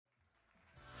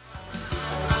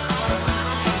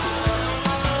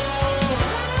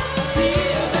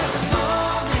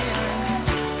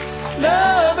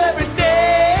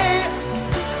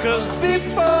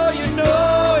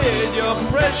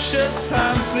as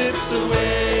time slips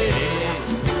away.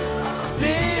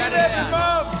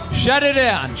 Shut it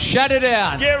down. Shut it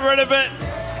down. Get rid of it.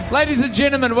 Ladies and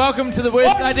gentlemen, welcome to the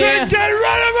worst idea. Get rid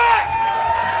of it.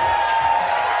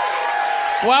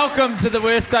 Welcome to the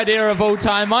worst idea of all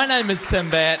time. My name is Tim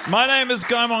Batt. My name is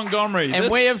Guy Montgomery.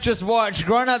 And we have just watched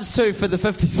Grown Ups 2 for the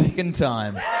 52nd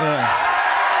time.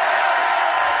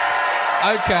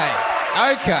 Okay.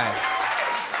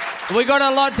 We got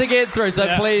a lot to get through,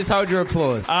 so please hold your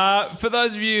applause. For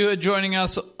those of you who are joining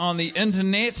us on the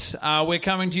internet, we're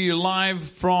coming to you live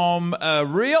from a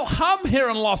real hub here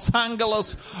in Los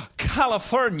Angeles,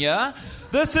 California.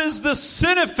 This is the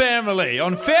Cine Family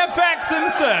on Fairfax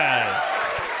and 3rd.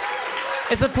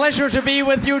 It's a pleasure to be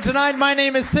with you tonight. My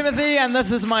name is Timothy, and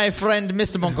this is my friend,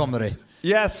 Mr. Montgomery.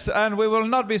 Yes, and we will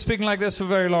not be speaking like this for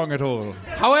very long at all.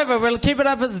 However, we'll keep it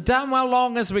up as damn well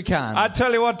long as we can. I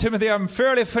tell you what, Timothy, I'm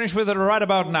fairly finished with it right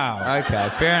about now. Okay,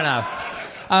 fair enough.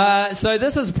 So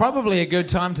this is probably a good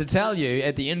time to tell you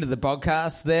at the end of the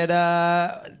podcast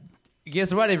that,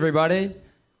 guess what, everybody?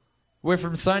 We're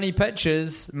from Sony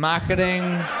Pictures, marketing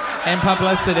and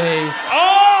publicity.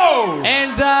 Oh!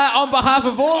 And on behalf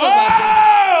of all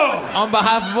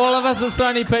of us at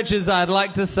Sony Pictures, I'd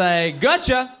like to say,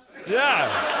 gotcha! Yeah.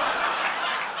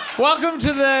 Welcome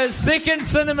to the second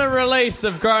cinema release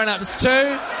of Grown Ups 2.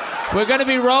 We're going to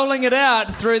be rolling it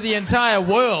out through the entire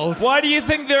world. Why do you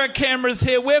think there are cameras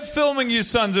here? We're filming you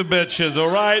sons of bitches, all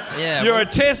right? Yeah. You're a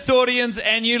test audience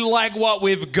and you like what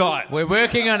we've got. We're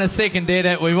working on a second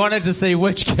edit. We wanted to see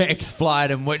which gags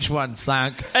flied and which one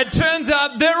sunk. It turns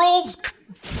out they're all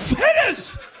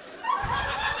fitters.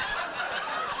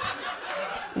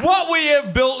 What we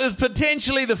have built is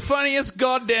potentially the funniest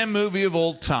goddamn movie of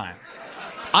all time.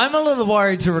 I'm a little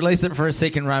worried to release it for a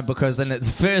second run because in its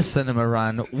first cinema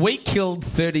run, we killed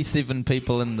 37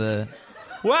 people in the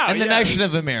nation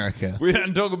of America. We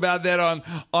don't talk about that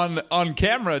on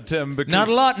camera, Tim. Because not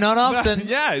a lot, not often.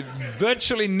 Yeah,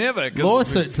 virtually never.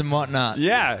 Lawsuits and whatnot.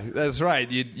 Yeah, that's right.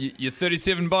 Your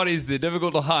 37 bodies, they're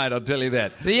difficult to hide, I'll tell you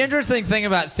that. The interesting thing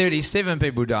about 37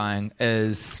 people dying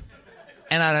is...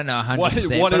 And I don't know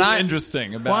 100%. What is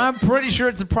interesting about it? Well, I'm pretty sure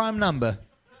it's a prime number.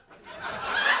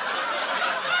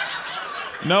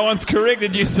 No one's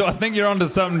corrected you, so I think you're onto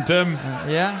something, Tim.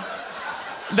 Yeah?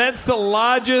 That's the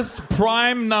largest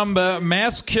prime number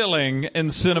mass killing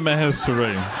in cinema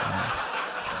history.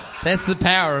 That's the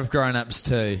power of Grown Ups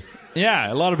 2.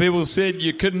 Yeah, a lot of people said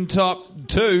you couldn't top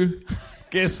 2.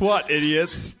 Guess what,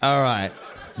 idiots? All right.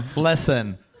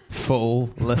 Listen,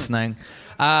 fool, listening.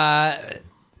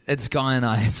 It's Guy and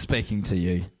I speaking to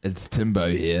you. It's Timbo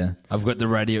here. I've got the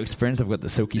radio experience. I've got the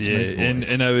silky smooth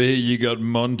voice. And over here you got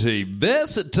Monty,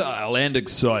 versatile and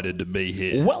excited to be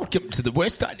here. Welcome to the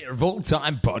Worst Idea of All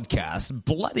Time podcast.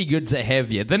 Bloody good to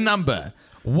have you. The number,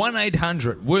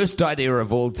 1-800, Worst Idea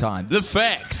of All Time. The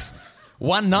facts,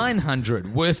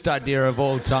 1-900, Worst Idea of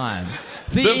All Time.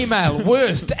 The email,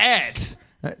 worst at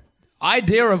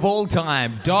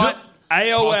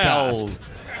ideaofalltime.AOL.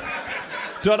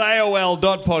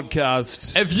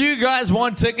 .aol.podcast. If you guys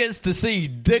want tickets to see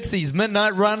Dixie's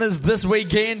Midnight Runners this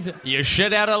weekend, you're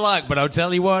shit out of luck. But I'll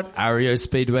tell you what, REO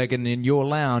Speedwagon in your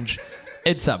lounge,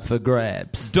 it's up for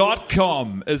grabs.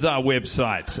 .com is our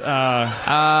website.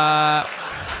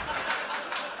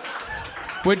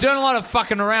 We're doing a lot of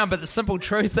fucking around, but the simple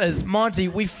truth is, Monty,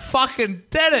 we fucking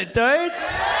did it, dude.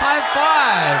 High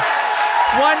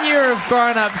five. 1 year of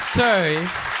Grown Ups 2.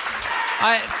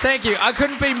 Thank you. I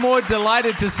couldn't be more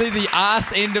delighted to see the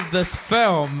arse end of this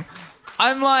film.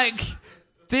 I'm like,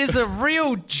 there's a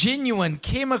real, genuine,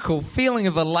 chemical feeling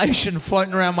of elation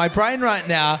floating around my brain right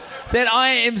now that I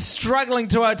am struggling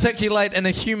to articulate in a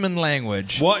human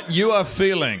language. What you are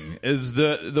feeling is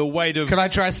the weight of... Could I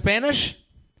try Spanish?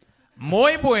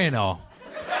 Muy bueno.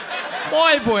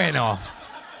 Muy bueno.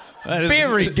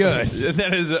 Very good.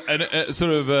 That is a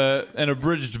sort of an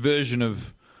abridged version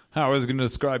of how I was going to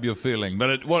describe your feeling.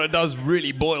 But what it does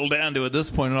really boil down to at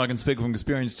this point, and I can speak from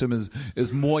experience, Tim,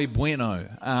 is muy bueno.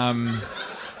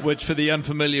 Which, for the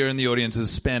unfamiliar in the audience,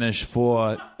 is Spanish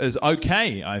for is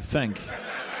okay, I think.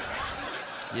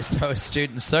 You're so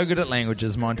astute and so good at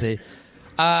languages, Monty. Do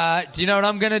you know what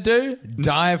I'm going to do?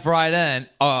 Dive right in.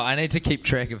 Oh, I need to keep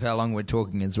track of how long we're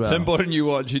talking as well. Tim bought a new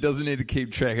watch. He doesn't need to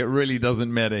keep track. It really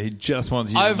doesn't matter. He just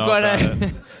wants you to know about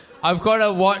it. I've got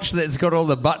a watch that's got all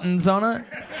the buttons on it.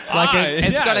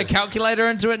 It's got a calculator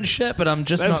into it and shit, but I'm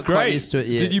just not quite used to it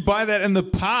yet. Did you buy that in the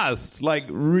past? Like,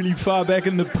 really far back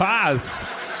in the past?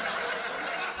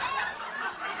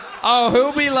 Oh,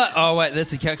 who'll be like... Oh, wait, that's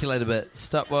the calculator bit.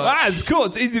 Stopwatch. It's cool.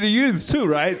 It's easy to use too,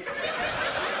 right?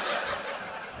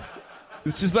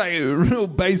 It's just like a real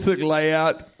basic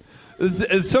layout.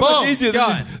 It's so Boom, much easier go.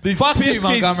 than these Fuck you,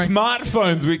 pesky Montgomery.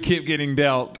 smartphones we keep getting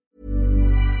dealt.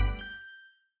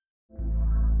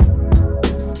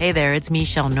 Hey there, it's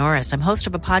Michelle Norris. I'm host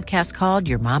of a podcast called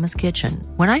Your Mama's Kitchen.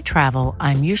 When I travel,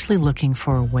 I'm usually looking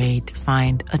for a way to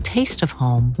find a taste of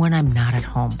home when I'm not at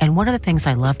home. And one of the things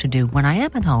I love to do when I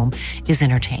am at home is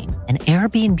entertain. And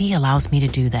Airbnb allows me to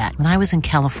do that. When I was in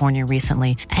California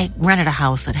recently, I rented a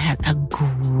house that had a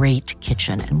great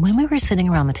kitchen. And when we were sitting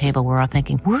around the table, we're all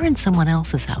thinking, we're in someone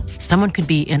else's house. Someone could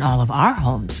be in all of our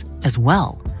homes as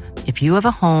well. If you have a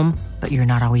home, but you're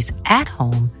not always at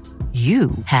home,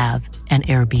 you have an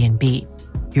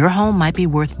Airbnb. Your home might be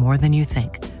worth more than you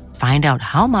think. Find out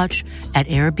how much at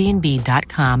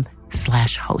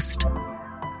airbnb.com/host.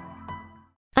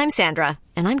 I'm Sandra,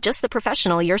 and I'm just the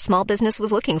professional your small business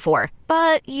was looking for.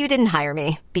 But you didn't hire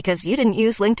me because you didn't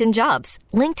use LinkedIn Jobs.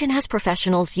 LinkedIn has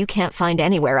professionals you can't find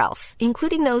anywhere else,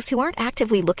 including those who aren't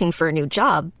actively looking for a new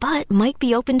job, but might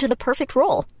be open to the perfect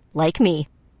role, like me.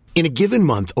 In a given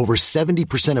month, over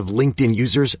 70% of LinkedIn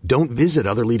users don't visit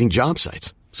other leading job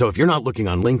sites. So if you're not looking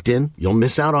on LinkedIn, you'll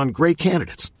miss out on great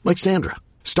candidates like Sandra.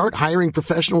 Start hiring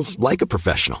professionals like a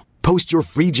professional. Post your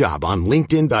free job on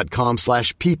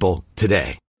linkedin.com/people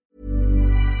today.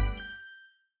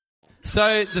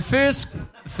 So the first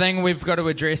thing we've got to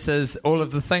address is all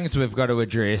of the things we've got to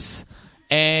address.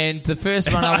 And the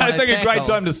first one I want to think tackle, a great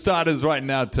time to start is right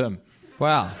now, Tim.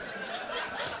 Wow.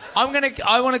 I want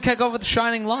to kick off with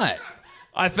Shining Light.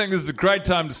 I think this is a great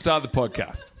time to start the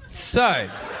podcast. So,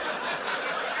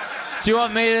 do you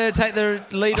want me to take the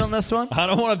lead on this one? I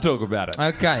don't want to talk about it.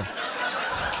 Okay.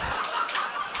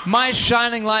 My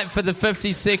Shining Light for the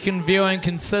 50-second viewing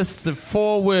consists of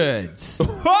 4 words.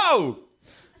 Whoa!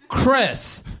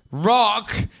 Chris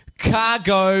Rock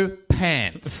Cargo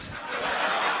Pants.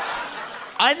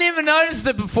 I never noticed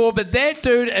it before, but that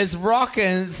dude is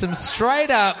rocking some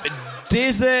straight up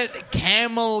desert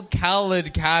camel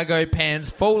coloured cargo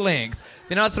pants, full length.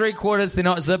 They're not 3/4, they're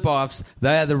not zip-offs.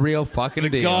 They are the real fucking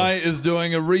deal. The guy is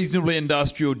doing a reasonably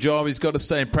industrial job. He's got to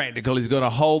stay practical. He's got to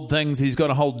hold things. He's got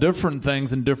to hold different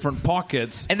things in different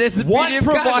pockets. And there's the what beauty of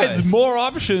provides cargos. more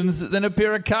options than a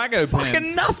pair of cargo pants?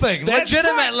 Fucking nothing. That's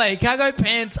Legitimately, cargo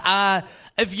pants are...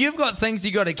 If you've got things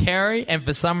you got to carry, and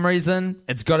for some reason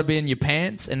it's got to be in your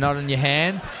pants and not in your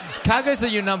hands, cargos are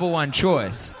your number one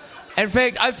choice. In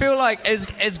fact, I feel like as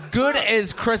good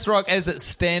as Chris Rock is at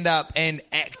stand-up and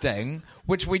acting,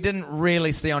 which we didn't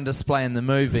really see on display in the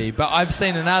movie, but I've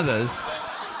seen in others,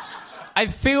 I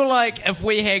feel like if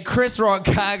we had Chris Rock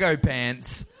cargo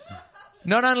pants,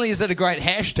 not only is it a great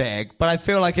hashtag, but I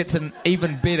feel like it's an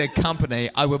even better company.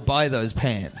 I would buy those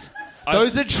pants.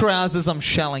 Those are trousers I'm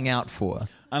shelling out for.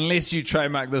 Unless you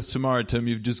trademark this tomorrow, Tim,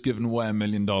 you've just given away $1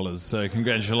 million. So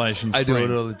congratulations. I do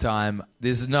friend. it all the time.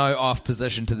 There's no off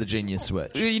position to the Genius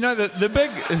Switch. You know, the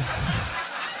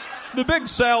big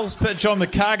sales pitch on the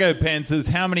cargo pants is,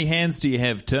 how many hands do you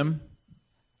have, Tim?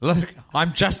 Look,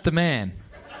 I'm just a man.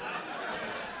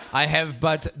 I have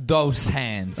but those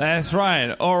hands. That's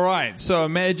right. All right. So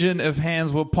imagine if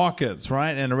hands were pockets,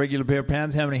 right? And a regular pair of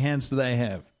pants, how many hands do they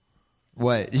have?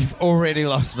 Wait, you've already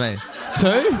lost me.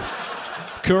 2?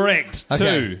 Correct.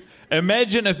 Okay. 2.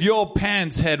 Imagine if your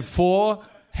pants had 4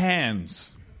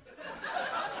 hands.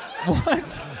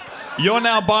 What? You're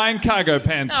now buying cargo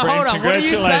pants, No, friend. hold on, what are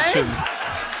you Congratulations.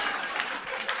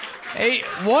 Hey,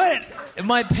 what?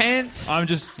 My pants? I'm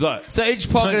just... Look, So each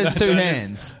pocket is 2 don't-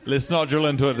 hands. Let's not drill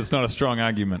into it. It's not a strong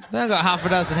argument. I've got half a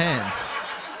dozen hands.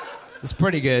 It's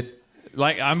pretty good.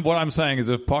 Like, what I'm saying is,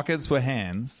 if pockets were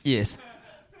hands, Yes.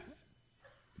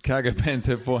 cargo pants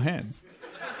have 4 hands.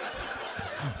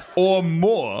 Or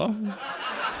more.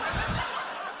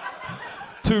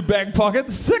 2 back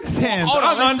pockets, 6 hands. Hold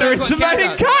on, I'm let's do a quick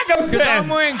underestimating countdown. cargo 'Cause I'm pants.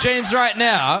 wearing jeans right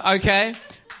now, okay?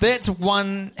 That's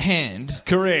 1 hand.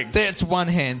 Correct. That's 1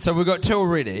 hand. So we've got 2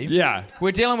 already. Yeah.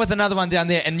 We're dealing with another one down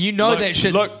there, and you know Look, that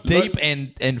shit's look, deep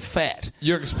look. and fat.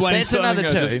 You're explaining So that's something.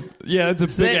 another 2. Yeah, it's a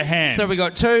bigger That- hand. So we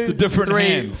got 2, It's a different 3,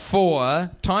 hand.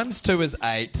 4. Times 2 is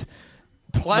 8.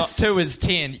 Plus 2 is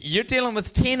 10. You're dealing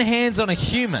with 10 hands on a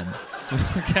human.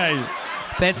 Okay.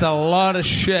 That's a lot of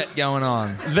shit going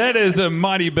on. That is a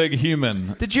mighty big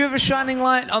human. Did you have a shining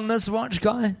light on this watch,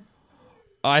 Guy?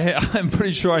 I'm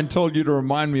pretty sure I told you to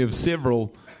remind me of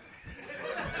several.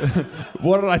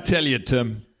 What did I tell you,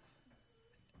 Tim?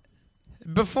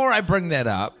 Before I bring that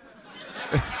up,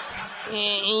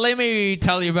 let me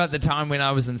tell you about the time when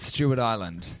I was in Stewart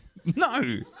Island.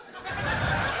 No.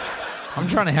 I'm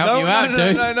trying to help you out,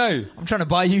 dude. No. I'm trying to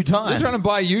buy you time. They're trying to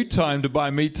buy you time to buy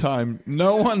me time.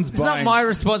 No one's It's buying. not my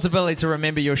responsibility to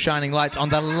remember your shining lights on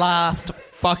the last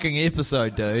fucking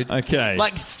episode, dude. Okay.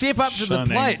 Like, step up to the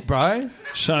Shining. plate, bro.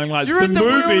 Shining lights. You're at the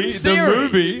World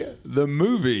Series. The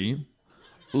movie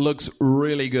looks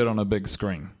really good on a big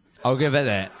screen. I'll give it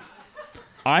that.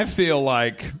 I feel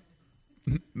like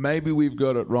maybe we've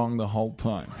got it wrong the whole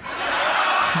time.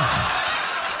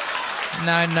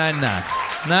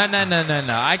 No.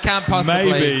 I can't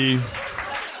possibly.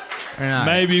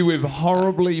 Maybe we've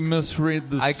horribly misread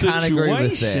the I situation. can't agree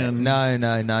with that.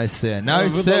 No, sir. No, Over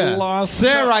the sir. last-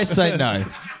 Sir, I say no.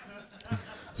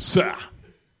 Sir,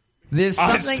 There's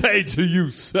I something. say to you,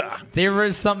 sir. There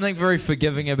is something very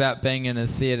forgiving about being in a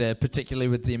theatre, particularly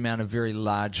with the amount of very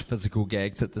large physical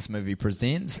gags that this movie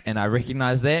presents, and I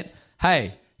recognise that.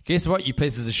 Hey, guess what, you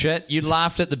pieces of shit? You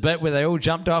laughed at the bit where they all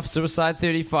jumped off Suicide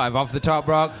 35, off the top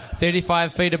rock,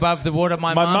 35 feet above the water.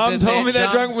 My mum did told me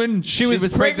that jump. drunk when she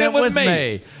was pregnant with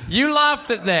me. You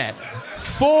laughed at that.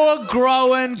 4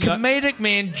 grown comedic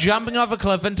men jumping off a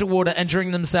cliff into water,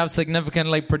 injuring themselves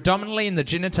significantly, predominantly in the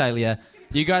genitalia.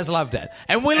 You guys loved it.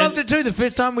 And we loved it too the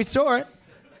first time we saw it.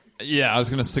 Yeah, I was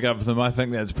going to stick up for them. I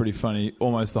think that's pretty funny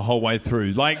almost the whole way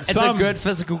through. Like It's a good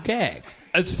physical gag.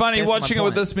 It's funny That's my watching it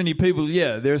with point. this many people.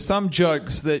 Yeah, there are some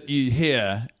jokes that you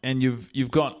hear and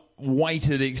you've got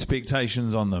weighted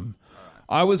expectations on them.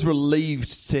 I was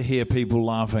relieved to hear people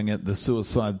laughing at the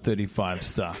Suicide 35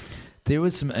 stuff. There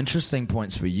was some interesting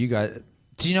points for you guys.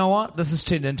 Do you know what? This has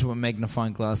turned into a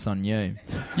magnifying glass on you.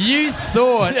 You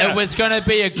thought Yeah. it was going to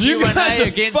be a You guys Q&A are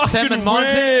against Tim fucking and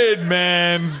Monty. weird,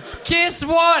 man. Guess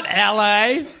what,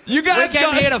 LA? You guys we came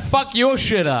got- here to fuck your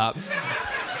shit up.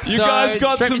 You So, guys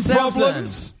got strap some yourselves in.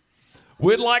 problems?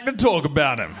 We'd like to talk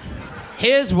about them.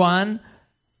 Here's one.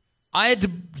 I had to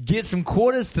get some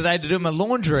quarters today to do my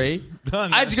laundry. Oh,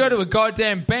 no. I had to go to a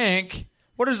goddamn bank.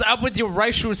 What is up with your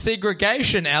racial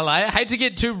segregation, LA? I hate to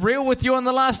get too real with you on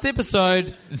the last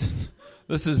episode,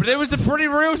 This is but it was a pretty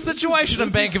real situation in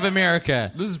Bank of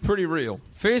America. this is pretty real.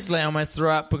 Firstly, I almost threw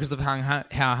up because of how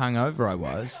hungover I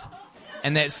was.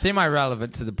 And that's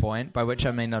semi-relevant to the point, by which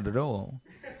I mean not at all.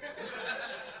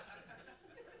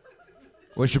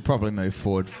 We should probably move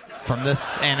forward from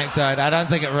this anecdote. I don't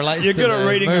think it relates You're to good the at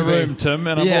reading a movie. room, Tim,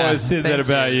 and I've Yeah, always said that thank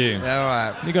about you. All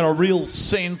right. You got a real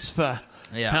sense for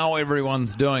Yeah. how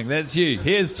everyone's doing. That's you.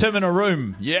 Here's Tim in a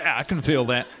room. Yeah, I can feel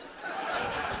that.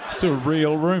 It's a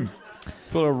real room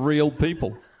full of real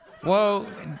people. Well,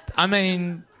 I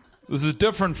mean, This is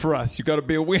different for us. You got to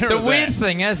be aware the of weird that.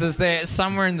 thing is that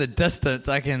somewhere in the distance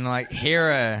I can like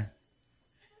hear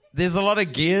there's a lot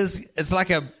of gears. It's like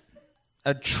a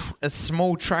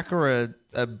small truck or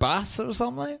a bus or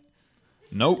something.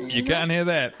 Nope, you can't hear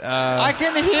that. I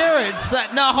can hear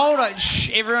it. No, hold on. Shh,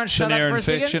 everyone shut an up air for a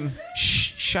infection. second.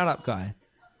 Shh, shut up, guy.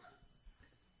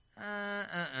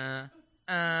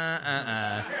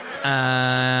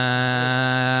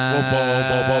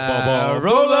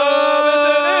 Roll up,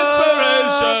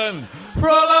 inspiration.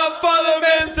 Roll up for the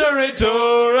mystery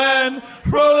tour and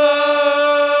roll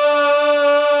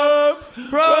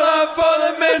up for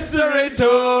the mystery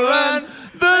tour and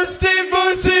the Steve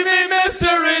Buscemi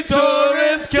mystery tour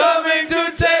is coming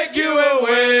to take you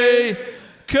away,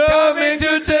 coming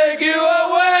to take you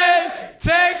away,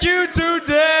 take you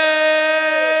today.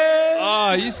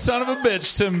 Oh, you son of a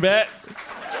bitch, Tim Bat.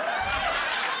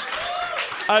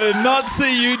 I did not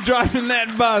see you driving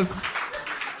that bus.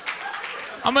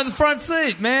 I'm in the front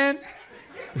seat, man.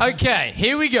 Okay,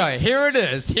 here we go. Here it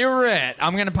is. Here we're at.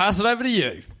 I'm going to pass it over to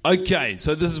you. Okay,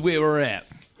 so this is where we're at.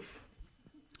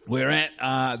 We're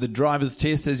at the driver's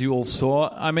test, as you all saw.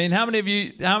 I mean, how many of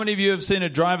you have seen a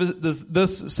driver's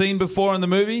this scene before in the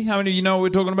movie? How many of you know what we're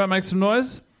talking about? Make some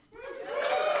noise.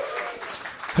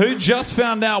 Who just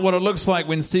found out what it looks like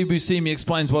when Steve Buscemi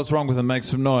explains what's wrong with him? Make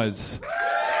some noise.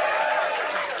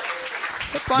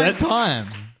 By time.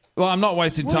 Well, I'm not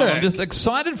wasting time. Work. I'm just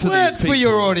excited for Work these people. for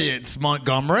your audience,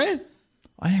 Montgomery.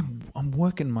 I'm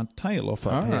working my tail off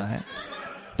up All here. right.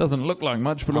 Doesn't look like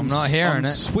much, but I'm not hearing I'm it.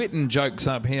 sweating jokes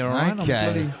up here, all right?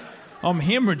 Okay. I'm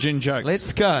hemorrhaging jokes.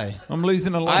 Let's go. I'm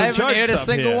losing a lot I of haven't jokes heard a up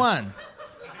single here. one.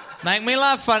 Make me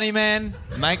laugh, funny man.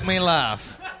 Make me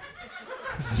laugh.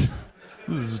 This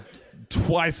is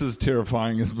twice as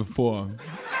terrifying as before.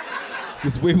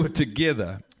 Because we were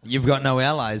together. You've got no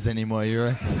allies anymore.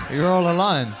 You're all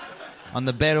alone on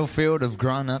the battlefield of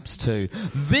grown-ups too.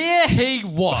 There he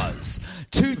was,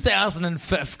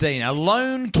 2015, a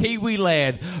lone Kiwi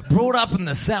lad brought up in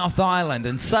the South Island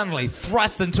and suddenly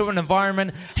thrust into an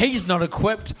environment he's not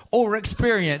equipped or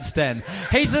experienced in.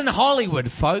 He's in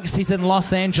Hollywood, folks. He's in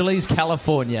Los Angeles,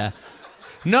 California.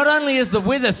 Not only is the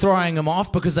weather throwing him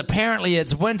off because apparently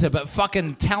it's winter, but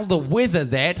fucking tell the weather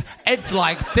that it's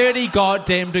like 30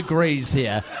 goddamn degrees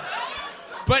here.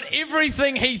 But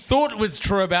everything he thought was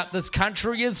true about this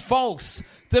country is false.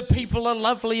 The people are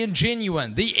lovely and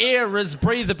genuine. The air is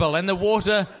breathable and the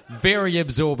water very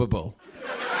absorbable.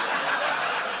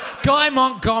 Guy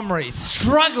Montgomery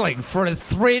struggling for a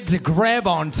thread to grab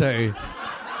onto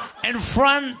in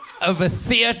front of a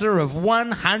theatre of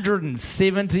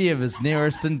 170 of his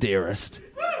nearest and dearest.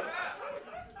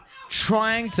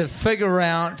 Trying to figure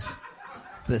out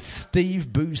the Steve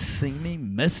Buscemi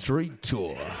mystery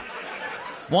tour.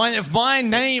 Why, if my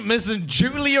name isn't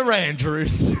Julia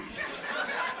Andrews,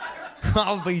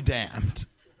 I'll be damned.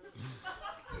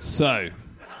 So,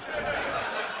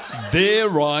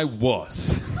 there I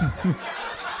was.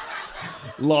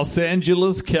 Los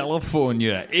Angeles,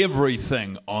 California.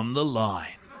 Everything on the line.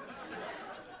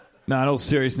 Now, in all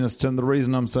seriousness, Tim, the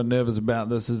reason I'm so nervous about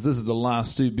this is the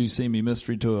last Steve Buscemi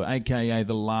mystery tour, a.k.a.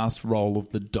 the last roll of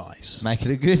the dice. Make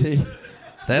it a goodie.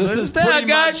 This is pretty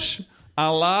much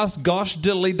our last gosh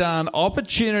diddly darn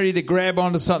opportunity to grab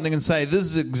onto something and say, this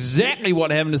is exactly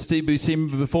what happened to Steve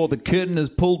Buscemi before the curtain is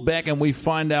pulled back and we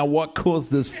find out what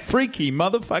caused this freaky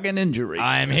motherfucking injury.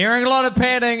 I'm hearing a lot of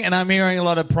padding and I'm hearing a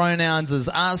lot of pronouns as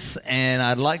us, and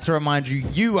I'd like to remind you,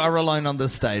 you are alone on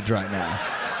this stage right now.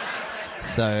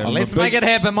 So let's make it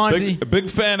happen, Monty. A big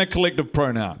fan of collective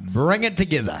pronouns. Bring it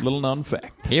together. Little known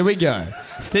fact. Here we go.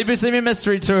 Steve Buscemi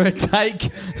mystery tour,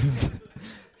 take...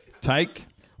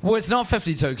 Well, it's not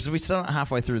 52 because we're still not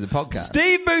halfway through the podcast.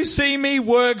 Steve Buscemi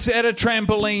works at a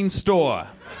trampoline store.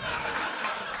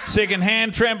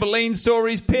 Second-hand trampoline store.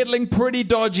 He's peddling pretty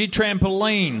dodgy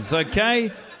trampolines,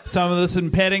 okay? Some of this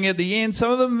in padding at the end, some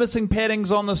of them missing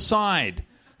paddings on the side.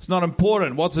 It's not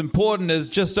important. What's important is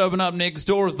just open up next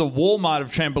door is the Walmart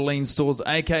of trampoline stores,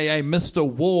 a.k.a. Mr.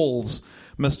 Walls.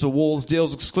 Mr. Walls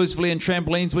deals exclusively in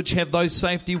trampolines which have those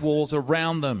safety walls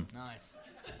around them. Nice.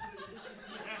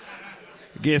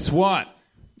 Guess what?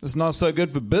 It's not so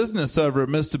good for business over at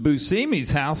Mr.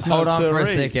 Buscemi's house. Hold on for a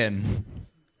siree. second.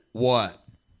 What?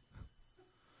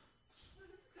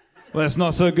 Well, that's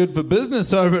not so good for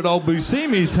business over at old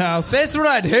Buscemi's house. That's what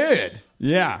I'd heard.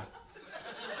 Yeah.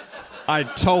 I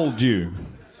told you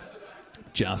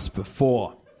just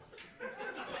before.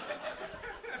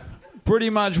 Pretty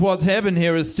much what's happened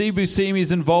here is Steve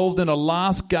Buscemi's involved in a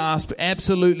last-gasp,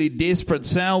 absolutely desperate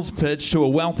sales pitch to a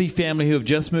wealthy family who have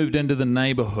just moved into the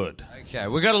neighborhood. Okay,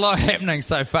 we've got a lot happening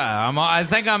so far. I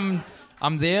think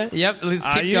I'm there. Yep, let's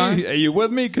keep going. Are you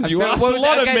with me? Because you feel- asked well, a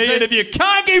lot of okay, me, so- and if you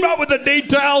can't keep up with the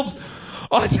details,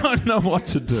 I don't know what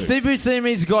to do. Steve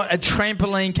Buscemi's got a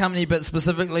trampoline company, but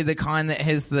specifically the kind that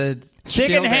has the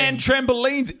Second-hand shielding.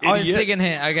 trampolines, Oh, idiot.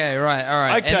 second-hand. Okay, right, all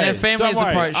right. Okay, And their family's don't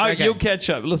worry. approach. Oh, Okay. you'll catch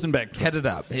up. Listen back to it. Head it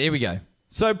up. Here we go.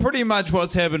 So pretty much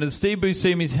what's happened is Steve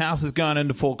Buscemi's house is going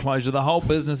into foreclosure. The whole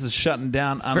business is shutting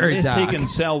down very unless he dark. can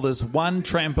sell this one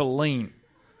trampoline.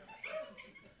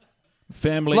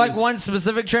 Family Like is- one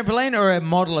specific trampoline or a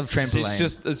model of trampoline?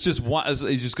 It's just one.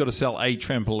 He's just got to sell a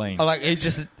trampoline. Oh, like he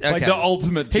just... Okay. Like the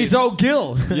ultimate. He's test. old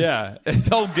Gil. Yeah,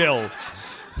 it's Old Gil.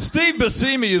 Steve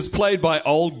Buscemi is played by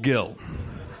Old Gil.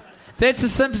 That's a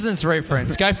Simpsons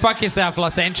reference. Go fuck yourself,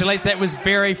 Los Angeles. That was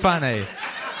very funny.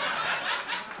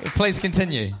 Please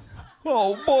continue.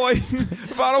 Oh boy!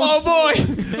 If I don't, Oh,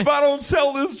 boy. If I don't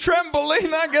sell this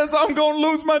trampoline, I guess I'm going to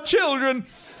lose my children.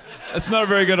 That's not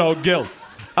very good, Old Gil.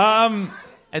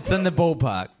 It's in the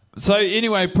ballpark. So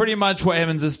anyway, pretty much what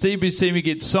happens is Steve Buscemi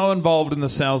gets so involved in the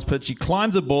sales pitch, he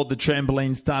climbs aboard the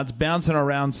trampoline, starts bouncing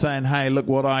around saying, hey, look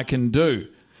what I can do.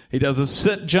 He does a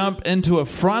sit jump into a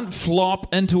front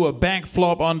flop, into a back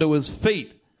flop onto his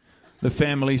feet. The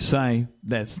family say,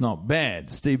 that's not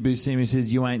bad. Steve Buscemi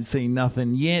says, you ain't seen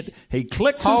nothing yet. He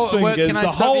clicks his fingers, can I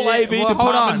the stop whole you there? AV Well, hold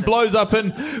department on. blows up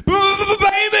and, baby,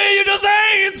 you just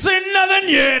ain't seen nothing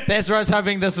yet. That's where I was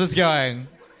hoping this was going.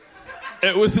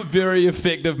 It was a very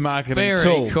effective marketing Very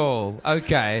tool. cool.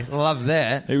 Okay, love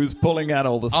that. He was pulling out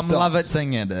all the I'm stops.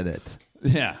 Lovett'sing it at it.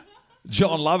 Yeah.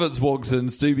 John Lovitz walks in.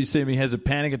 Steve Buscemi has a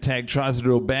panic attack, tries to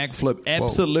do a backflip,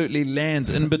 absolutely lands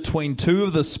in between two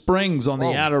of the springs on the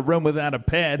Whoa. outer rim without a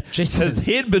pad. Jesus. His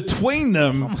head between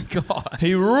them. Oh my God.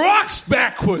 He rocks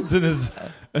backwards in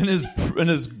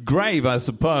his grave, I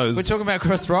suppose. We're talking about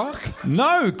Chris Rock?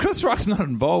 No, Chris Rock's not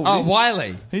involved. Oh, He's-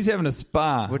 Wiley. He's having a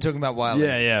spa. We're talking about Wiley.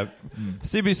 Yeah.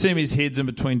 Steve Buscemi's head's in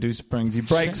between two springs. He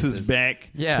breaks his back.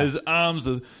 Yeah. His arms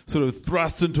are sort of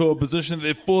thrust into a position that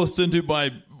they're forced into by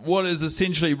what is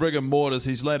essentially rigor mortis.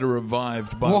 He's later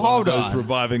revived by Well, one of hold those on.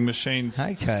 reviving machines.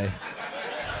 Okay.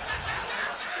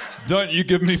 Don't you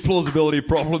give me plausibility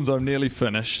problems. I'm nearly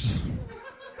finished.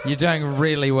 You're doing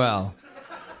really well.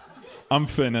 I'm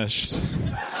finished.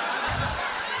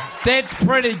 That's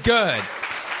pretty good.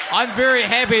 I'm very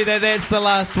happy that that's the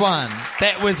last one.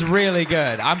 That was really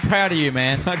good. I'm proud of you,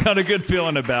 man. I got a good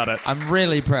feeling about it. I'm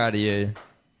really proud of you.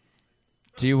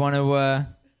 Do you want to...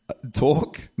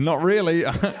 Talk? Not really.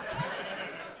 I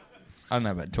don't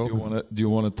know about talking. Do you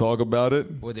want to talk about it?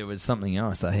 Well, there was something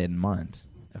else I had in mind,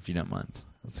 if you don't mind.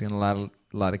 I was going to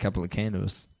light a couple of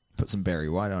candles, put some Barry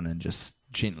White on, and just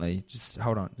gently, just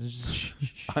hold on. Just,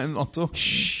 I'm not talking.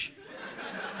 shh.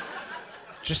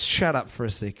 Just shut up for a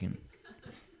second.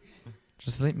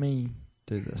 Just let me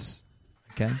do this,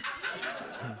 okay?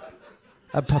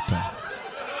 Papa.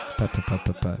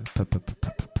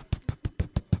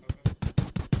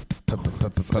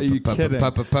 Are you kidding?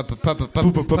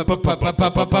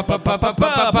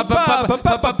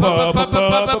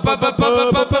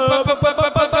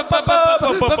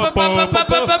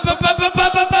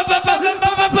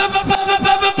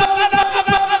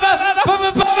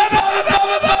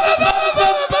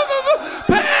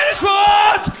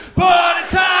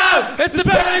 It's the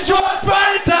Patty Schwartz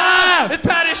party time! It's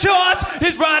Patty Schwartz!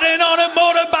 He's riding on a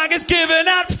motorbike, he's giving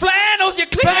out flannels, you're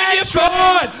cleaning your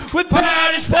Schwartz with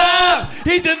Patty Schwartz!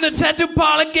 He's in the tattoo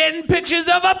parlor getting pictures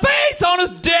of her face on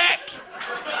his deck!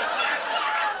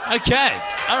 Okay,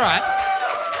 alright.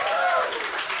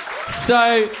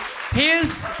 So,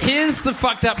 here's the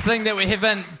fucked up thing that we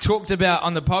haven't talked about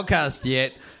on the podcast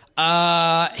yet.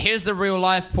 Here's the real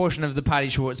life portion of the Patty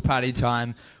Schwartz party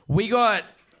time. We got...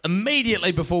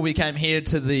 immediately before we came here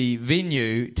to the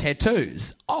venue,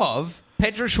 tattoos of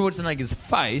Patrick Schwarzenegger's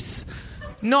face,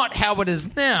 not how it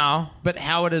is now, but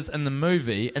how it is in the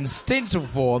movie, in stencil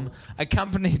form,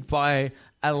 accompanied by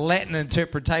a Latin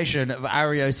interpretation of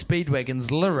R.E.O. Speedwagon's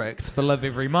lyrics for Live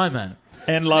Every Moment.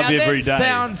 And Love Every Day. That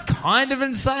sounds kind of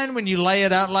insane when you lay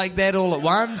it out like that all at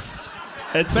once.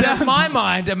 But in my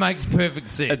mind, it makes perfect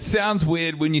sense. It sounds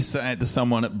weird when you say it to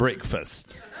someone at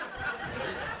breakfast.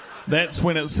 That's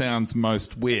when it sounds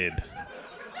most weird.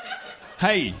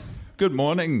 Hey, good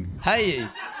morning. Hey,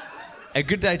 a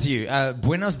good day to you.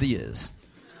 Buenos dias.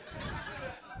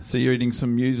 So you're eating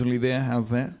some muesli there? How's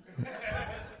that?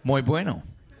 Muy bueno.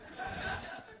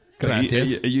 Are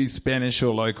you Spanish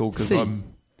or local? Because Sí. I'm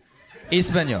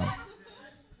Español.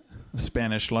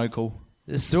 Spanish local.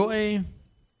 Soy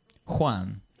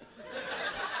Juan.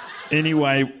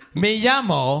 Anyway, Me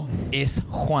llamo es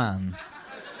Juan.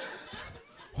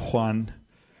 Juan.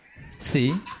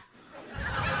 Sí.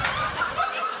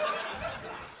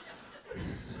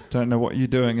 Don't know what you're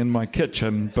doing in my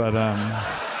kitchen, but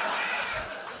I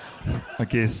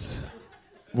guess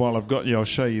while I've got you, I'll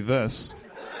show you this.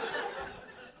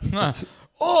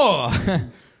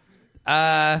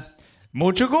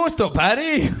 Mucho gusto,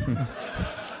 Patty.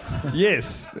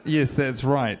 Yes, that's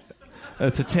right.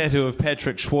 It's a tattoo of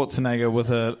Patrick Schwarzenegger with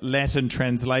a Latin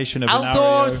translation of an Alto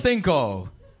R.E.O. cinco.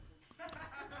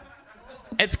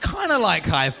 It's kind of like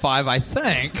high five, I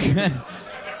think.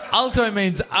 Alto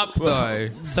means up, though.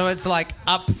 So it's like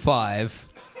up five.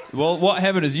 Well, what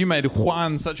happened is you made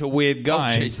Juan such a weird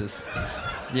guy Oh, Jesus.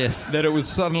 Yes. that it was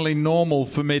suddenly normal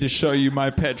for me to show you my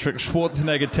Patrick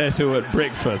Schwarzenegger tattoo at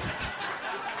breakfast.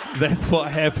 That's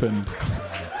what happened.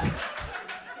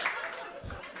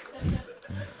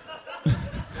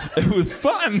 It was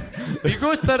fun. Me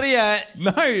gustaría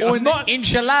No, I'm not.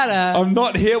 enchilada I'm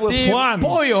not here with de Juan.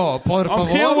 pollo, por favor. I'm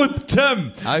here with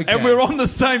Tim, Okay. and we're on the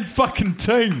same fucking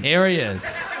team. Here he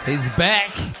is. He's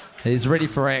back. He's ready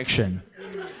for action.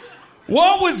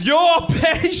 What was your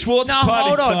Patty Schwartz No, party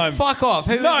hold on. time? Fuck off.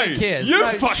 Who No, cares? you no,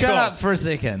 fuck shut off. up for a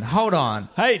second. Hold on.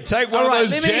 Hey, take one All right, of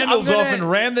those let me- jandals I'm gonna- off and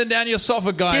ram them down your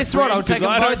sofa, guy. Guess what? I'll take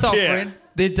them both off, care. friend.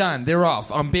 They're done. They're off.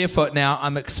 I'm barefoot now.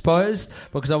 I'm exposed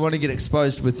because I want to get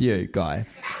exposed with you, guy.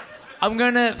 I'm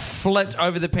going to flit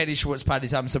over the Patty Schwartz party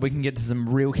time so we can get to some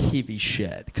real heavy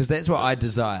shit because that's what I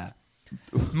desire.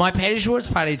 My Patty Schwartz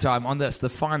party time on this, the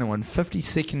final one,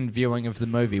 50-second viewing of the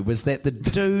movie, was that the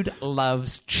dude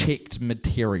loves checked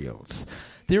materials.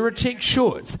 There are checked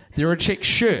shorts. There are checked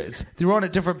shirts. They're on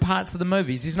at different parts of the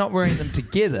movies. He's not wearing them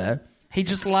together. He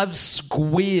just loves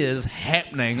squares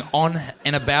happening on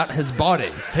and about his body.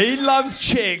 He loves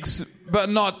checks, but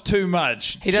not too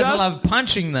much. He doesn't Just- love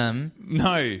punching them.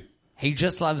 No, He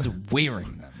just loves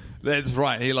wearing them. that's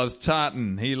right. He loves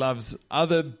tartan. He loves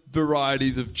other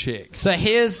varieties of checks. So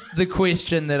here's the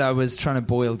question that I was trying to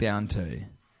boil down to.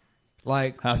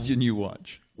 Like, How's your new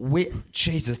watch?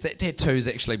 Jesus, that tattoo's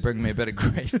actually bringing me a bit of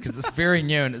grief because it's very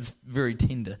new and it's very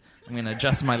tender. I'm going to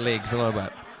adjust my legs a little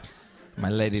bit. My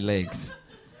lady legs.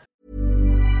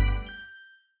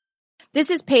 This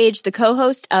is Paige, the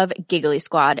co-host of Giggly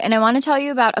Squad, and I want to tell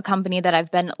you about a company that I've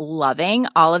been loving,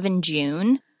 Olive &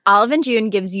 June. Olive & June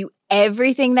gives you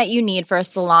everything that you need for a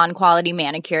salon-quality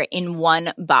manicure in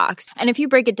one box. And if you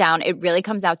break it down, it really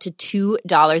comes out to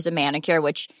 $2 a manicure,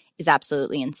 which is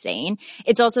absolutely insane.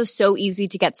 It's also so easy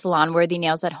to get salon-worthy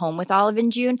nails at home with Olive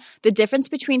 & June. The difference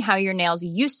between how your nails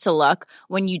used to look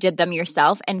when you did them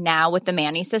yourself and now with the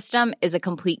Mani system is a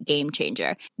complete game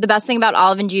changer. The best thing about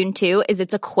Olive & June, too, is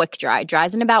it's a quick dry.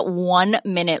 Dries in about 1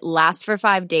 minute, lasts for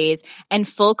 5 days, and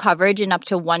full coverage in up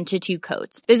to 1 to 2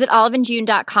 coats. Visit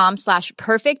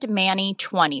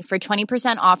oliveandjune.com/perfectmani20 for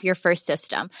 20% off your first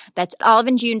system. That's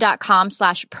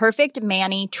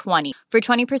oliveandjune.com/perfectmani20 for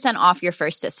 20% off your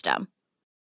first system.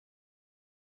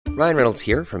 Ryan Reynolds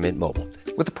here from Mint Mobile.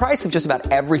 With the price of just about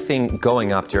everything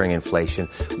going up during inflation,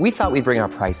 we thought we'd bring our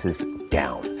prices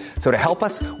down. So to help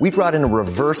us, we brought in a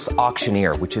reverse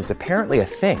auctioneer, which is apparently a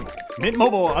thing. Mint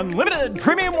Mobile Unlimited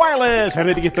Premium Wireless. How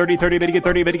to get 30, 30, how to get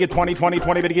 30, how to get 20, 20,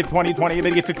 20, how to get 20, 20, how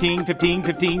to get 15, 15,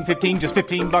 15, 15, just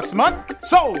 $15 a month?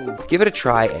 Sold! Give it a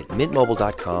try at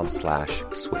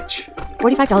mintmobile.com/switch.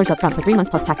 $45 up front for 3 months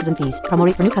plus taxes and fees. Promo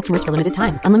rate for new customers for limited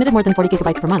time. Unlimited more than 40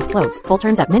 gigabytes per month. Slows full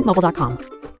terms at mintmobile.com.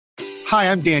 Hi,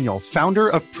 I'm Daniel, founder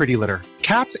of Pretty Litter.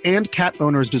 Cats and cat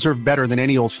owners deserve better than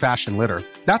any old-fashioned litter.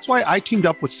 That's why I teamed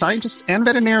up with scientists and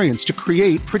veterinarians to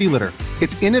create Pretty Litter.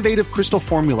 Its innovative crystal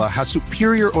formula has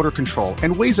superior odor control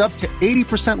and weighs up to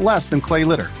 80% less than clay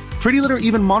litter. Pretty Litter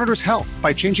even monitors health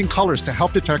by changing colors to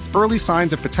help detect early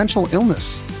signs of potential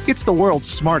illness. It's the world's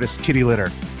smartest kitty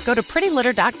litter. Go to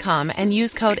prettylitter.com and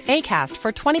use code ACAST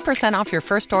for 20% off your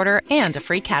first order and a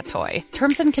free cat toy.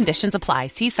 Terms and conditions apply.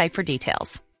 See site for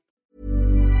details.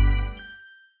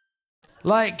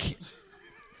 Like,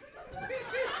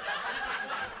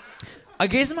 I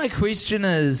guess my question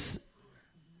is,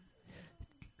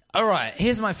 all right,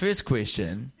 here's my first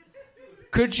question.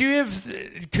 Could you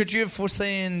have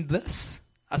foreseen this?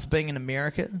 Us being in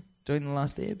America doing The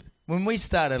Last Ebb? When we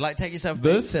started, like, take yourself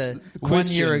back to 1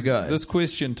 year ago. This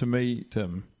question to me,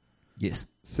 Tim, yes,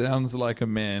 sounds like a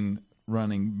man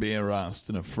running bare-assed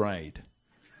and afraid.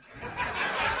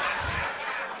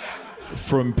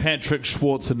 From Patrick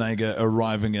Schwarzenegger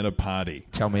arriving at a party.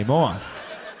 Tell me more.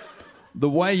 The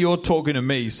way you're talking to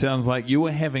me sounds like you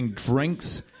were having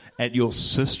drinks at your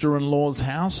sister-in-law's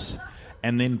house,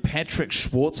 and then Patrick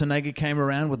Schwarzenegger came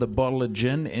around with a bottle of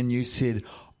gin, and you said,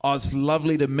 "Oh, it's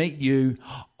lovely to meet you.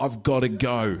 I've got to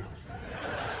go."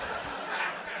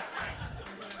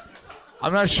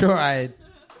 I'm not sure I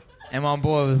am on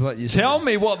board with what you said. Tell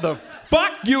me what the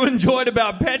fuck you enjoyed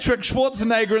about Patrick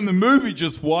Schwarzenegger in the movie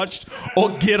just watched,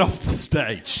 or get off the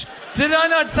stage. Did I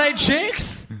not say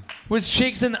chicks? Was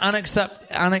chicks an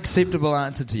unacceptable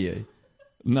answer to you?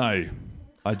 No,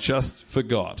 I just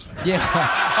forgot. Yeah,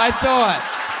 I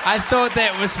thought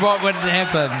that was what would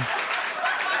happen.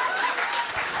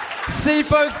 See,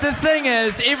 folks, the thing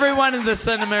is, everyone in the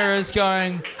cinema is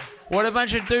going, what a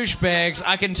bunch of douchebags.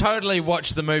 I can totally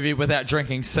watch the movie without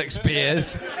drinking 6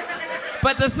 beers.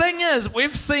 But the thing is,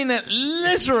 we've seen it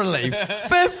literally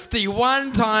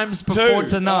 51 times before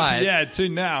tonight. Yeah, 2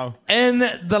 now. In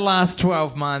the last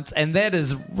 12 months, and that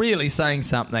is really saying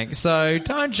something. So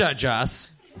don't judge us.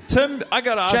 Tim, I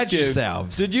got to ask Judge you,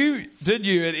 yourselves. Did you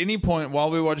at any point while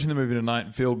we were watching the movie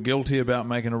tonight feel guilty about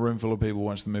making a room full of people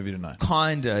watch the movie tonight?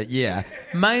 Kinda, yeah.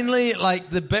 Mainly, like,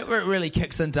 the bit where it really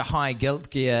kicks into high guilt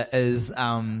gear is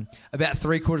about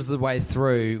 3/4 of the way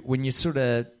through when you sort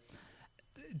of...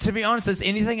 To be honest, it's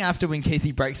anything after when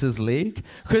Keithy breaks his leg.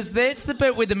 Because that's the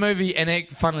bit where the movie, and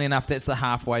funnily enough, that's the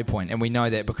halfway point, and we know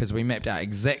that because we mapped out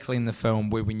exactly in the film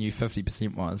where we knew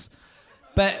 50% was.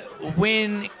 But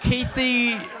when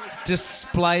Keithy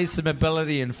displays some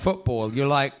ability in football, you're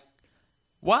like,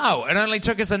 wow, it only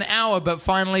took us an hour, but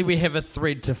finally we have a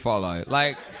thread to follow.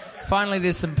 Like, finally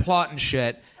there's some plot and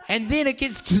shit. And then it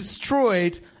gets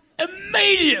destroyed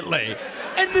immediately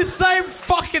in the same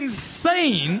fucking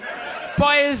scene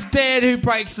by his dad who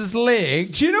breaks his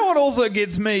leg. Do you know what also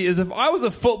gets me is if I was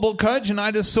a football coach and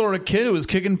I just saw a kid who was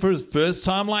kicking for his first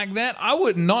time like that, I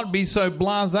would not be so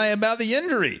blasé about the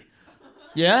injury.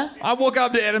 Yeah? I walk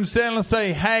up to Adam Sandler and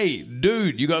say, hey,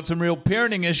 dude, you got some real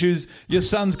parenting issues. Your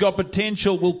son's got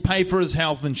potential. We'll pay for his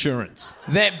health insurance.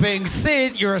 That being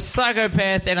said, you're a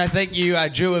psychopath, and I think you are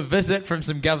due a visit from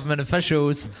some government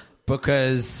officials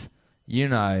because, you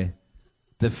know,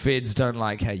 the feds don't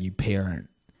like how you parent.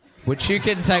 Which you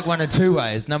can take one of 2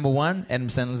 ways. Number 1, Adam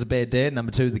Sandler's a bad dad.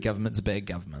 Number 2, the government's a bad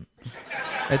government.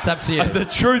 It's up to you. The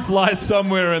truth lies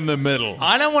somewhere in the middle.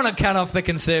 I don't want to cut off the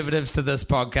conservatives to this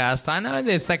podcast. I know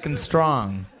they're thick and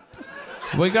strong.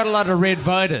 We got a lot of red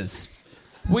voters.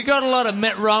 We got a lot of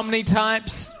Mitt Romney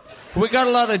types. We got a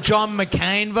lot of John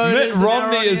McCain voters. Mitt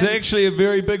Romney is actually a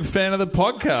very big fan of the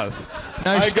podcast.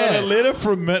 No I shit. got a letter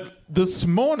from Mitt this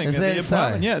morning Is in that the so?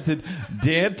 apartment. Yeah, it said,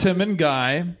 "Dear Tim and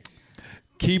Guy,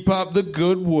 keep up the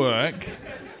good work.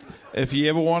 If you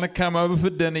ever want to come over for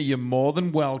dinner, you're more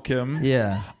than welcome.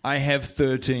 Yeah. I have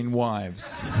 13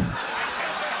 wives."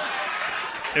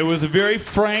 It was a very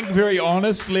frank, very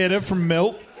honest letter from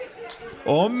Milt.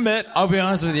 Or Mitt. I'll be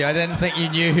honest with you, I didn't think you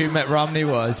knew who Mitt Romney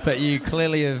was, but you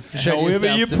clearly have shown However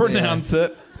yourself you to pronounce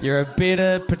it. You're a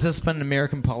better participant in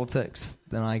American politics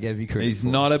than I gave you credit He's for.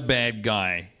 not a bad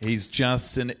guy. He's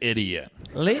just an idiot.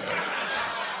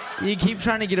 You keep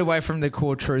trying to get away from the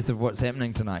core truth of what's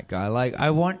happening tonight, Guy. Like, I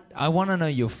want to know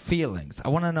your feelings. I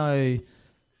want to know,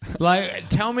 like,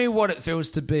 tell me what it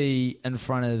feels to be in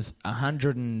front of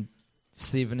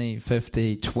 170,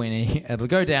 50, 20. It'll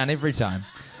go down every time.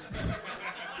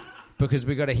 Because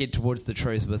we got to head towards the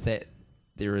truth with that.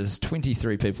 There is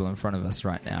 23 people in front of us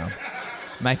right now,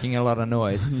 making a lot of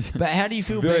noise. But how do you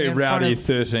feel Very being in rowdy front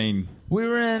of... 13.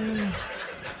 We're in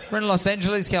Los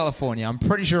Angeles, California. I'm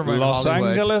pretty sure we're in Los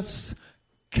Hollywood. Angeles,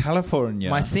 California.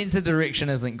 My sense of direction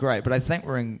isn't great, but I think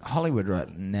we're in Hollywood right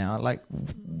now. Like,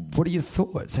 what are your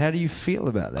thoughts? How do you feel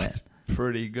about that? It's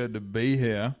pretty good to be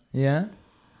here. Yeah?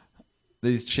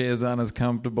 These chairs aren't as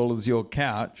comfortable as your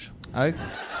couch. Okay.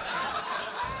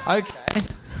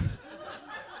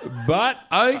 But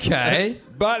okay.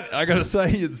 But I got to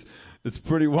say, it's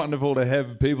pretty wonderful to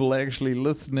have people actually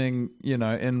listening,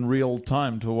 in real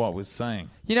time to what we're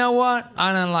saying. You know what?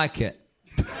 I don't like it.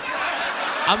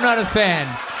 I'm not a fan.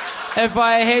 If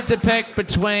I had to pick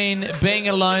between being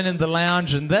alone in the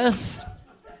lounge and this,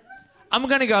 I'm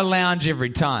going to go lounge every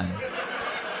time.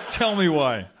 Tell me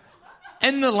why.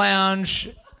 In the lounge,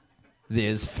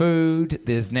 there's food,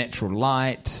 there's natural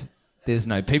light, there's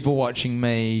no people watching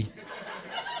me.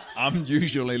 I'm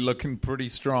usually looking pretty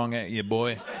strong at you,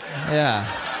 boy. Yeah.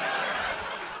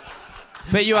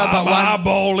 But you are I'm but one...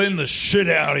 eyeballing the shit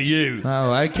out of you.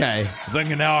 Oh, okay.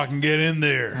 Thinking how I can get in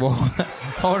there. Well,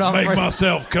 hold on. Make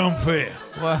myself comfy.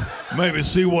 Well, maybe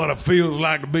see what it feels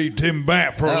like to be Tim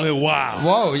Batt for a little while.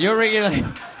 Whoa, you're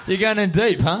going in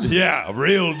deep, huh? Yeah,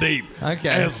 real deep. Okay.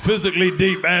 As physically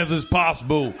deep as is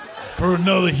possible for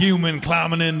another human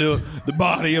climbing into the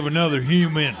body of another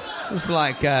human. It's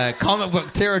like comic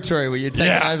book territory where you're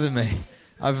taking over me,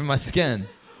 over my skin.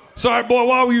 Sorry, boy,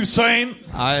 what were you saying?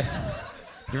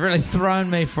 You've really thrown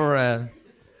me for a...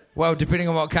 Well, depending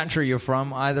on what country you're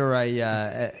from, either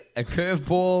a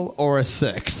curveball or a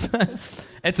six.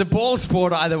 It's a ball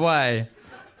sport either way,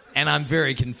 and I'm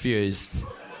very confused.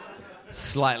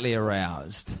 Slightly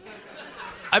aroused.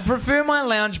 I prefer my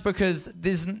lounge because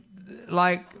there's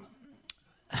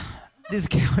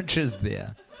couches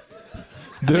there.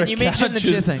 There you are mentioned the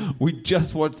chair couches. thing. We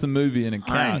just watched the movie in a couch.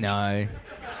 I know.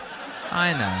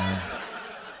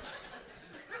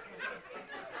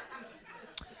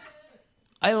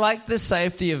 I like the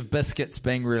safety of biscuits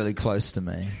being really close to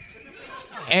me.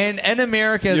 And in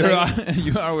America...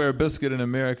 You are aware a biscuit in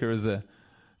America is a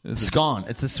scone.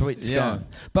 It's a sweet scone.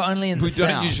 Yeah. But only in the South.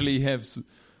 We don't usually have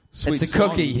sweet It's a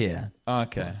cookie here.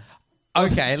 Okay.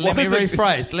 Okay, let me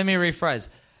rephrase.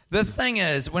 The thing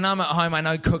is, when I'm at home, I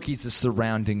know cookies are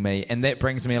surrounding me, and that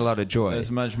brings me a lot of joy.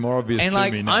 It's much more obvious and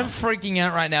to me now. I'm freaking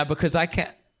out right now because I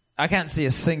can't see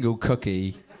a single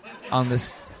cookie on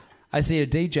this. I see a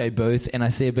DJ booth and I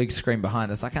see a big screen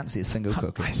behind us. I can't see a single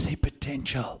cookie. I see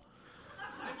potential.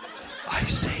 I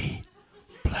see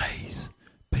Blaze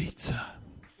Pizza.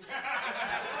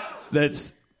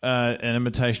 That's an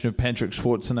imitation of Patrick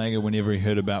Schwarzenegger whenever he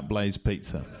heard about Blaze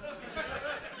Pizza.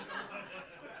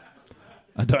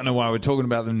 I don't know why we're talking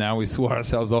about them now. We swore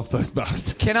ourselves off those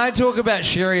bastards. Can I talk about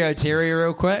Sherry O'Terry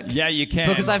real quick? Yeah, you can.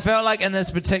 Because I felt like in this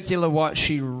particular watch,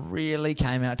 she really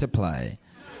came out to play.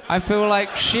 I feel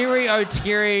like Sherry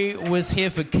O'Terry was here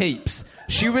for keeps.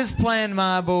 She was playing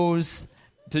marbles.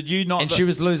 Did you not? And she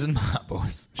was losing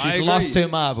marbles. She's lost her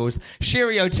marbles.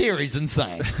 Sherry O'Terry's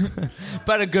insane.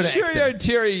 But a good actor. Sherry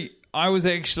O'Terry, I was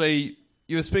actually...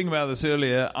 You were speaking about this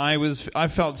earlier. I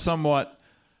felt somewhat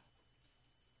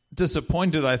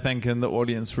disappointed, I think, in the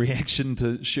audience reaction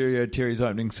to Sherry O'Terry's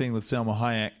opening scene with Salma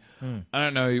Hayek. I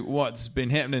don't know what's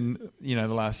been happening, the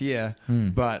last year,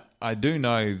 but I do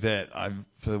know that I've,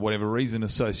 for whatever reason,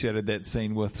 associated that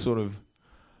scene with sort of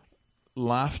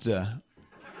laughter.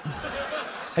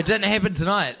 It didn't happen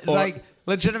tonight.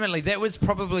 Legitimately, that was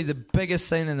probably the biggest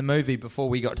scene in the movie before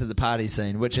we got to the party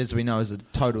scene, which, as we know, is a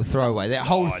total throwaway. That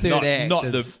whole third act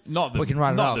we can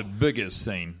write it off. Not the biggest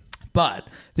scene. But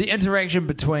the interaction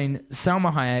between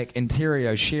Salma Hayek and Terry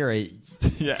O'Sherry,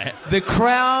 Yeah. The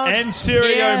crowd And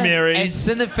Siri here O'Meary. at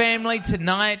Cine Family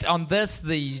tonight on this,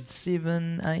 the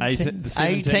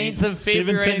 18th of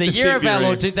February, 17th the of year of our February.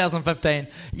 Lord 2015.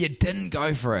 You didn't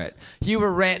go for it. You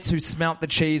were rats who smelt the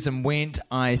cheese and went,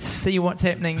 I see what's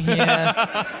happening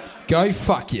here. Go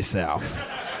fuck yourself.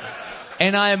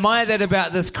 And I admire that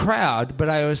about this crowd, but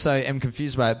I also am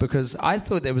confused by it because I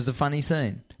thought that was a funny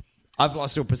scene. I've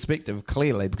lost all perspective,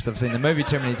 clearly, because I've seen the movie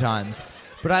too many times.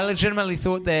 But I legitimately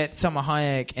thought that Salma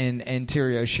Hayek and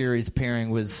Terry O'Sherry's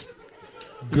pairing was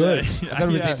good. I thought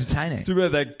it was entertaining. It's too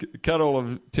bad they cut all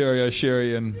of Terry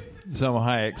O'Sherry and Salma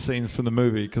Hayek scenes from the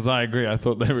movie, because I agree, I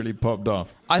thought they really popped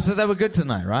off. I thought they were good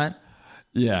tonight, right?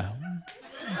 Yeah.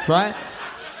 Right?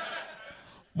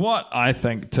 What I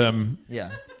think, Tim,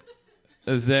 Yeah.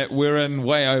 is that we're in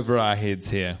way over our heads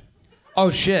here.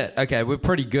 Oh, shit. Okay, we're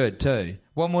pretty good, too.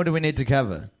 What more do we need to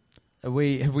cover? Have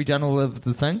we done all of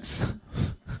the things?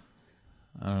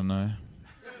 I don't know.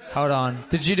 Hold on.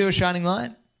 Did you do a shining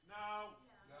light?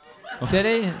 No. Did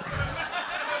he?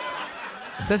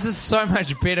 This is so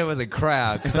much better with a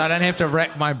crowd because I don't have to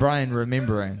rack my brain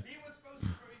remembering.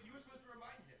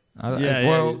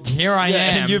 Here I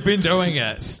am. And you've been doing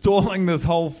it. stalling this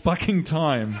whole fucking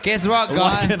time. Guess what,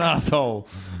 guy? Like an asshole.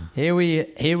 Here we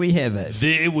have it.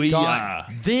 There we are.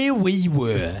 There we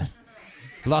were.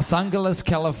 Los Angeles,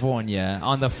 California,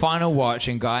 on the final watch,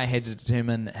 and Guy had to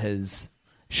determine his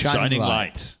shining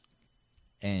light.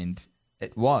 And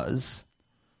it was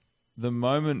the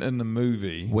moment in the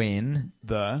movie when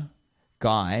the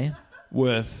guy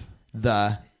with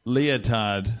the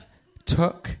leotard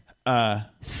took a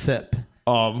sip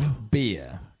of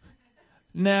beer.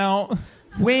 Now,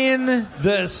 when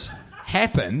this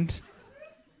happened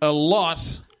a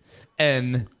lot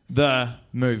in the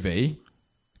movie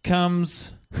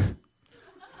comes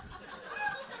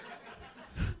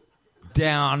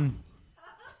down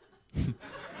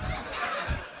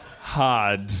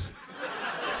hard.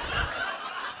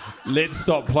 Let's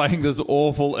stop playing this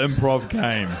awful improv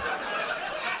game.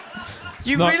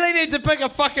 You really need to pick a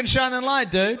fucking shining light,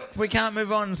 dude. We can't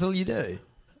move on until you do.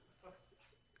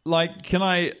 Like, can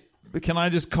I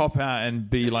just cop out and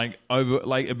be talk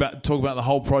about the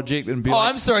whole project and be Oh, like,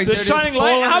 I'm sorry, the dude. shining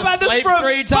light. How about this for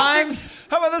three times?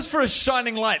 How about this for a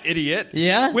shining light, idiot?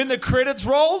 Yeah. When the credits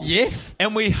rolled, Yes.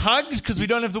 and we hugged because we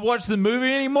don't have to watch the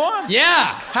movie anymore.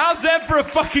 Yeah. How's that for a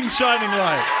fucking shining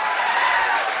light?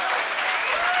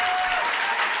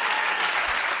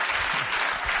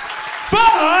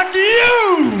 Fuck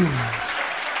you!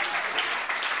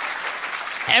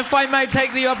 If I may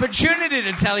take the opportunity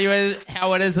to tell you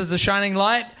how it is as a shining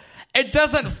light, it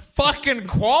doesn't fucking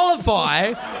qualify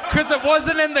because it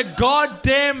wasn't in the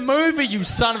goddamn movie, you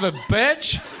son of a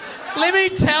bitch. Let me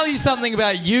tell you something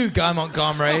about you, Guy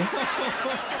Montgomery.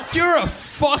 You're a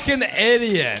fucking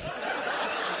idiot.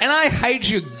 And I hate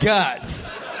your guts.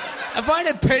 If I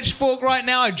had a pitchfork right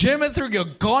now, I'd jam it through your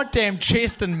goddamn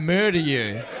chest and murder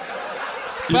you.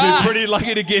 You'd be pretty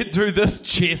lucky to get through this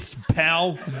chest,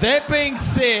 pal. That being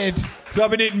said, because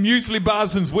I've been eating muesli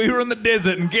bars since we were in the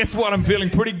desert, and guess what? I'm feeling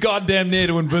pretty goddamn near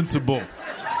to invincible.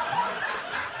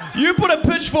 You put a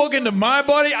pitchfork into my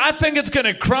body, I think it's going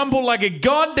to crumble like a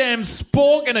goddamn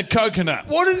spork in a coconut.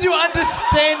 what is your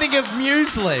understanding of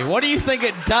muesli? What do you think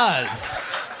it does?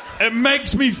 It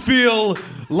makes me feel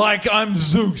like I'm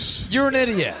Zeus. You're an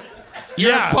idiot.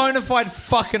 You're a bona fide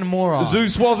fucking moron.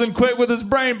 Zeus wasn't quick with his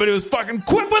brain, but he was fucking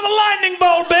quick with a lightning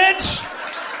bolt, bitch!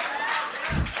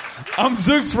 I'm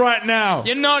Zeus right now.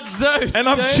 You're not Zeus, and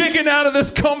I'm dude. checking out of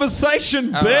this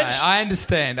conversation, All bitch. right, I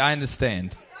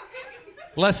understand.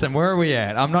 Listen, where are we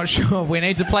at? I'm not sure. We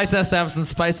need to place ourselves in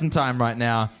space and time right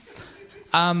now.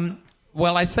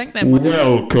 Well, I think that...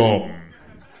 Welcome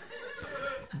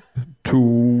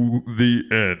to the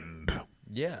end.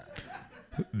 Yeah.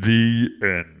 The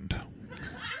end.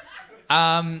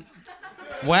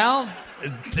 Well,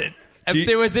 if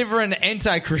there was ever an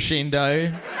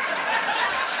anti-crescendo,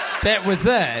 that was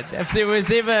it. If there was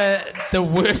ever the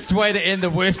worst way to end the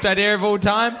worst idea of all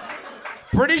time,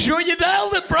 pretty sure you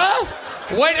nailed it,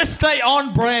 bro. Way to stay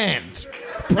on brand.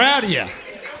 Proud of you.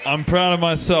 I'm proud of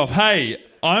myself. Hey,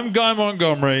 I'm Guy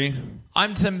Montgomery.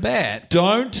 I'm Tim Batt.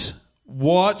 Don't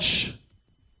watch...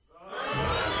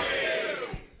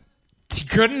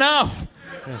 Good enough.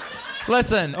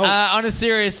 Listen, on a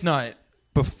serious note.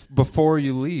 Before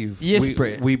you leave, Yes,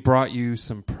 Brett. we brought you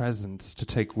some presents to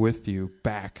take with you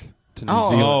back to New Oh,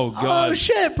 Zealand. God. Oh,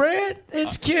 shit, Brett.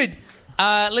 That's cute.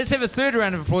 Let's have a third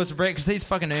round of applause for Brett because he's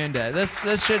fucking earned it.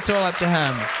 This shit's all up to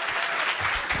him.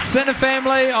 Cine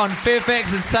Family on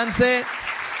Fairfax and Sunset.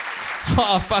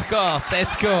 Oh, fuck off.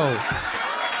 That's cool.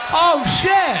 Oh,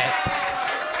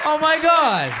 shit. Oh, my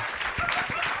God.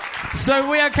 So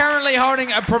we are currently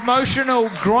holding a promotional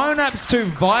Grown-Ups 2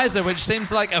 visor, which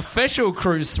seems like official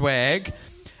crew swag,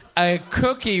 a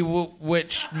cookie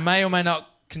which may or may not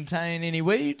contain any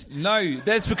weed. No,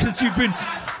 that's because you've been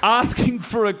asking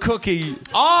for a cookie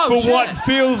for what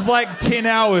feels like 10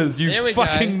 hours, you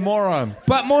fucking go. moron.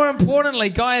 But more importantly,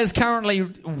 Guy is currently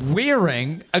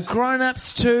wearing a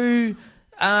Grown-Ups 2...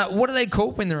 what are they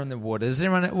called when they're in the water? Is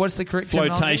anyone? What's the correct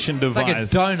flotation terminology? device?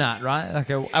 It's like a donut, right? Like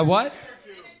a what?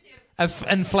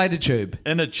 Inflated tube.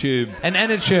 In a tube. An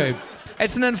inner tube.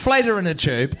 It's an inflator in a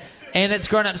tube, and it's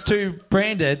Grown-Ups 2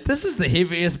 branded. This is the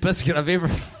heaviest biscuit I've ever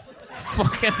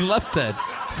fucking lifted.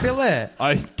 Feel it.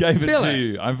 I gave it Feel to it.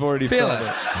 you. I've already Feel felt it.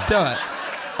 it. Do it.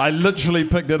 I literally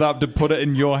picked it up to put it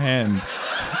in your hand.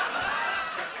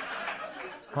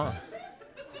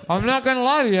 I'm not going to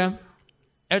lie to you.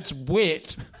 It's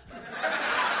wet.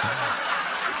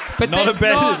 But not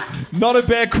a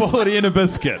bad quality in a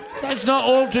biscuit. That's not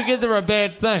altogether a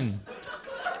bad thing.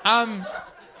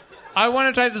 I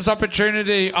want to take this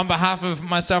opportunity on behalf of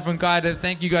myself and Guy to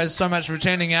thank you guys so much for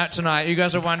turning out tonight. You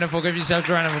guys are wonderful. Give yourselves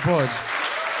a round of applause.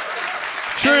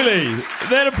 Truly,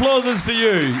 that applause is for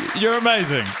you. You're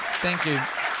amazing. Thank you.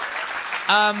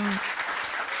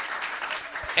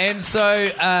 And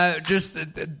so, just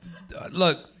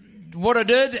look, what I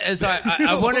did is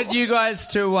I wanted you guys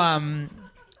to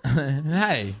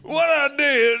hey, what I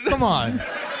did? Come on.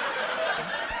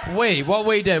 What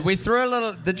we did, we threw a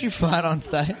little. Did you fart on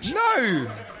stage? No,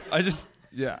 I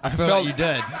felt like you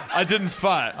did. I didn't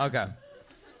fart. Okay.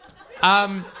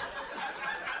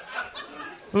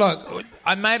 Look,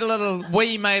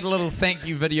 we made a little thank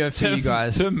you video for you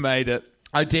guys. Tim made it.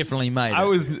 I definitely made it. I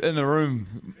was in the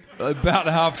room about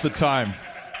half the time.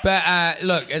 But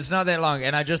look, it's not that long,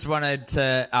 and I just wanted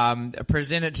to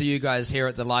present it to you guys here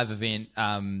at the live event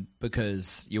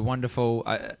because you're wonderful.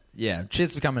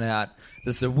 Cheers for coming out.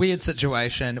 This is a weird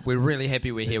situation. We're really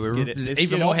happy we're here. We're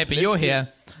even more happy you're here.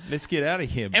 Let's get out of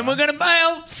here, bro. And we're going to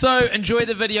bail. So enjoy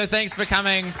the video. Thanks for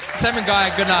coming. Tim and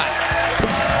Guy, good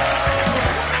night.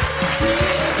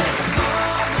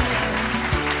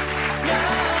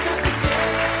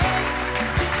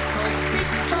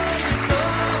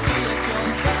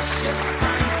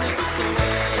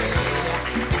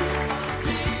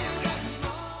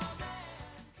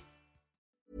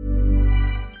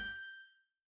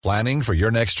 Planning for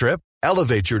your next trip?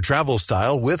 Elevate your travel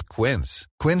style with Quince.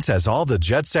 Quince has all the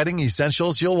jet-setting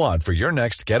essentials you'll want for your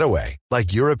next getaway,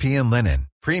 like European linen,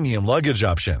 premium luggage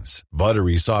options,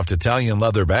 buttery soft Italian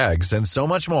leather bags, and so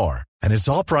much more. And it's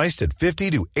all priced at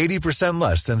 50 to 80%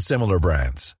 less than similar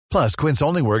brands. Plus, Quince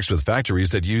only works with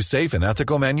factories that use safe and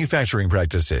ethical manufacturing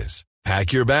practices.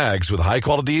 Pack your bags with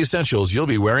high-quality essentials you'll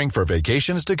be wearing for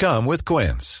vacations to come with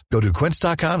Quince. Go to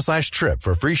quince.com/trip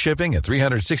for free shipping and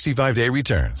 365-day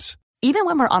returns. Even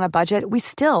when we're on a budget, we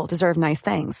still deserve nice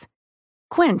things.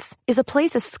 Quince is a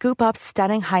place to scoop up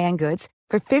stunning high-end goods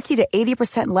for 50 to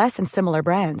 80% less than similar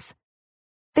brands.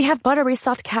 They have buttery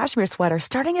soft cashmere sweaters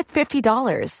starting at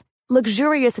 $50,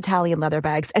 luxurious Italian leather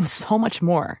bags, and so much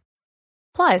more.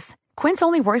 Plus, Quince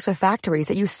only works with factories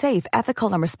that use safe,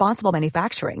 ethical, and responsible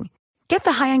manufacturing. Get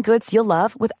the high-end goods you'll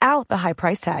love without the high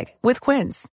price tag with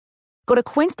Quince. Go to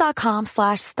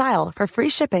quince.com/style for free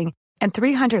shipping and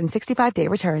 365-day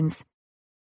returns.